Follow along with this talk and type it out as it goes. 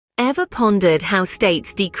Ever pondered how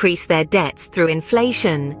states decrease their debts through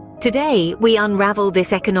inflation? Today, we unravel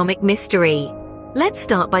this economic mystery. Let's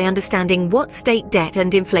start by understanding what state debt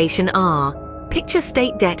and inflation are. Picture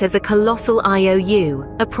state debt as a colossal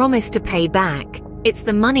IOU, a promise to pay back. It's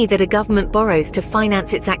the money that a government borrows to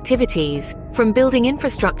finance its activities, from building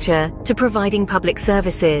infrastructure to providing public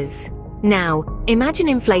services. Now, imagine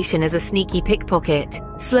inflation as a sneaky pickpocket,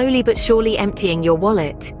 slowly but surely emptying your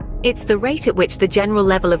wallet. It's the rate at which the general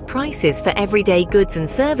level of prices for everyday goods and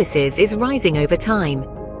services is rising over time.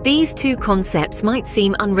 These two concepts might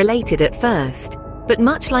seem unrelated at first, but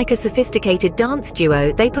much like a sophisticated dance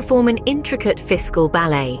duo, they perform an intricate fiscal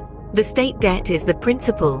ballet. The state debt is the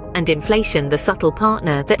principal, and inflation the subtle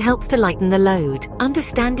partner that helps to lighten the load.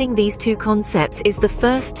 Understanding these two concepts is the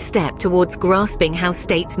first step towards grasping how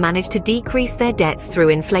states manage to decrease their debts through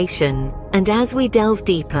inflation. And as we delve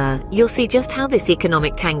deeper, you'll see just how this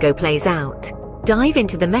economic tango plays out. Dive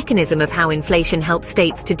into the mechanism of how inflation helps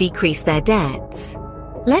states to decrease their debts.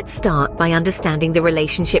 Let's start by understanding the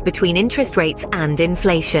relationship between interest rates and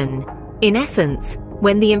inflation. In essence,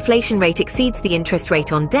 when the inflation rate exceeds the interest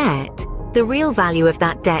rate on debt, the real value of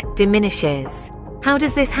that debt diminishes. How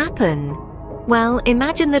does this happen? Well,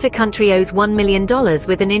 imagine that a country owes $1 million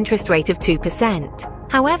with an interest rate of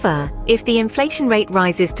 2%. However, if the inflation rate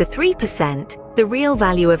rises to 3%, the real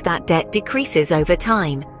value of that debt decreases over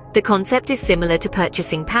time. The concept is similar to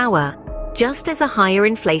purchasing power. Just as a higher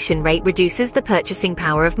inflation rate reduces the purchasing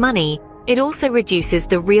power of money, it also reduces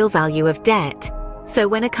the real value of debt. So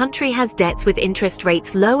when a country has debts with interest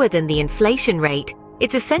rates lower than the inflation rate,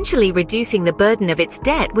 it's essentially reducing the burden of its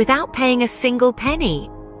debt without paying a single penny.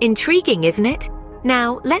 Intriguing, isn't it?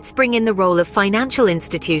 Now, let's bring in the role of financial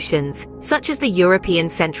institutions, such as the European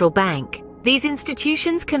Central Bank. These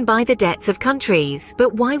institutions can buy the debts of countries,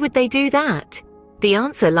 but why would they do that? The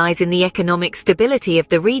answer lies in the economic stability of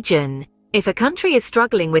the region. If a country is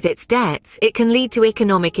struggling with its debts, it can lead to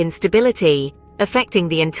economic instability, affecting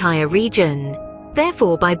the entire region.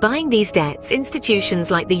 Therefore, by buying these debts,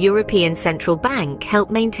 institutions like the European Central Bank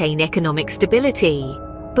help maintain economic stability.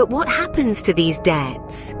 But what happens to these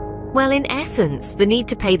debts? Well, in essence, the need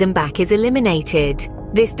to pay them back is eliminated.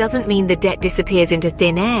 This doesn't mean the debt disappears into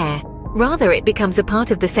thin air. Rather, it becomes a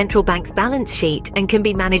part of the central bank's balance sheet and can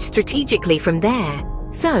be managed strategically from there.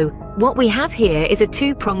 So, what we have here is a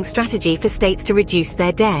two-pronged strategy for states to reduce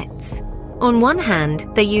their debts. On one hand,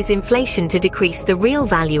 they use inflation to decrease the real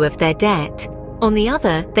value of their debt. On the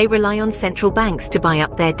other, they rely on central banks to buy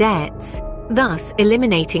up their debts, thus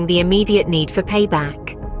eliminating the immediate need for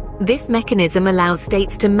payback. This mechanism allows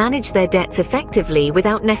states to manage their debts effectively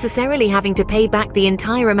without necessarily having to pay back the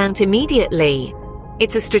entire amount immediately.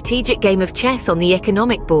 It's a strategic game of chess on the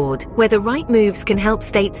economic board, where the right moves can help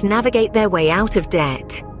states navigate their way out of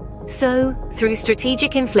debt. So, through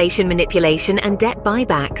strategic inflation manipulation and debt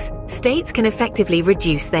buybacks, states can effectively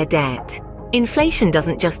reduce their debt. Inflation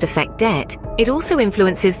doesn't just affect debt, it also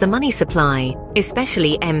influences the money supply,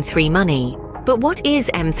 especially M3 money. But what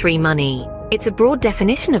is M3 money? It's a broad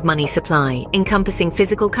definition of money supply, encompassing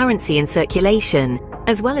physical currency in circulation,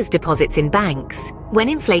 as well as deposits in banks. When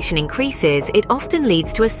inflation increases, it often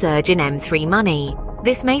leads to a surge in M3 money.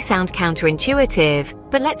 This may sound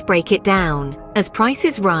counterintuitive, but let's break it down. As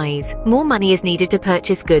prices rise, more money is needed to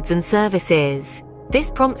purchase goods and services. This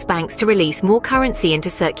prompts banks to release more currency into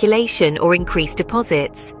circulation or increase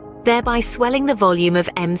deposits, thereby swelling the volume of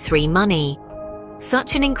M3 money.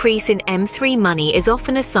 Such an increase in M3 money is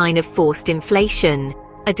often a sign of forced inflation,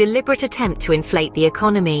 a deliberate attempt to inflate the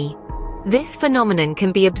economy. This phenomenon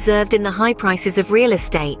can be observed in the high prices of real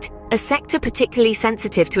estate, a sector particularly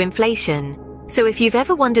sensitive to inflation. So if you've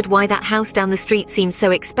ever wondered why that house down the street seems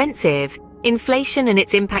so expensive, inflation and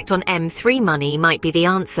its impact on M3 money might be the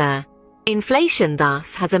answer. Inflation,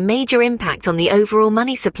 thus, has a major impact on the overall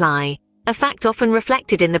money supply, a fact often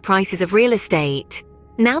reflected in the prices of real estate.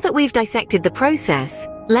 Now that we've dissected the process,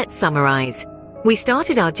 let's summarize. We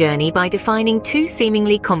started our journey by defining two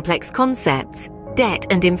seemingly complex concepts, debt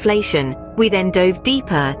and inflation. We then dove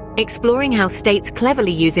deeper, exploring how states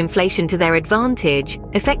cleverly use inflation to their advantage,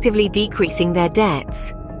 effectively decreasing their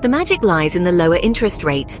debts. The magic lies in the lower interest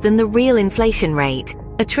rates than the real inflation rate,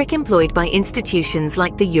 a trick employed by institutions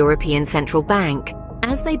like the European Central Bank.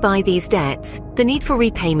 As they buy these debts, the need for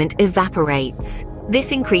repayment evaporates.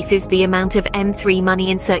 This increases the amount of M3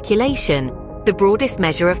 money in circulation, the broadest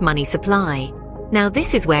measure of money supply. Now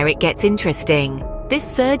this is where it gets interesting. This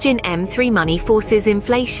surge in M3 money forces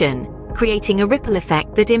inflation, creating a ripple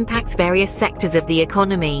effect that impacts various sectors of the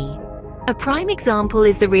economy. A prime example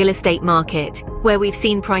is the real estate market, where we've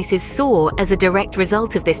seen prices soar as a direct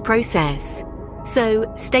result of this process.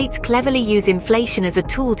 So, states cleverly use inflation as a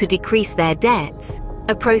tool to decrease their debts,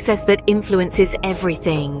 a process that influences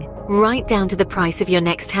everything, right down to the price of your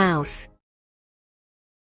next house.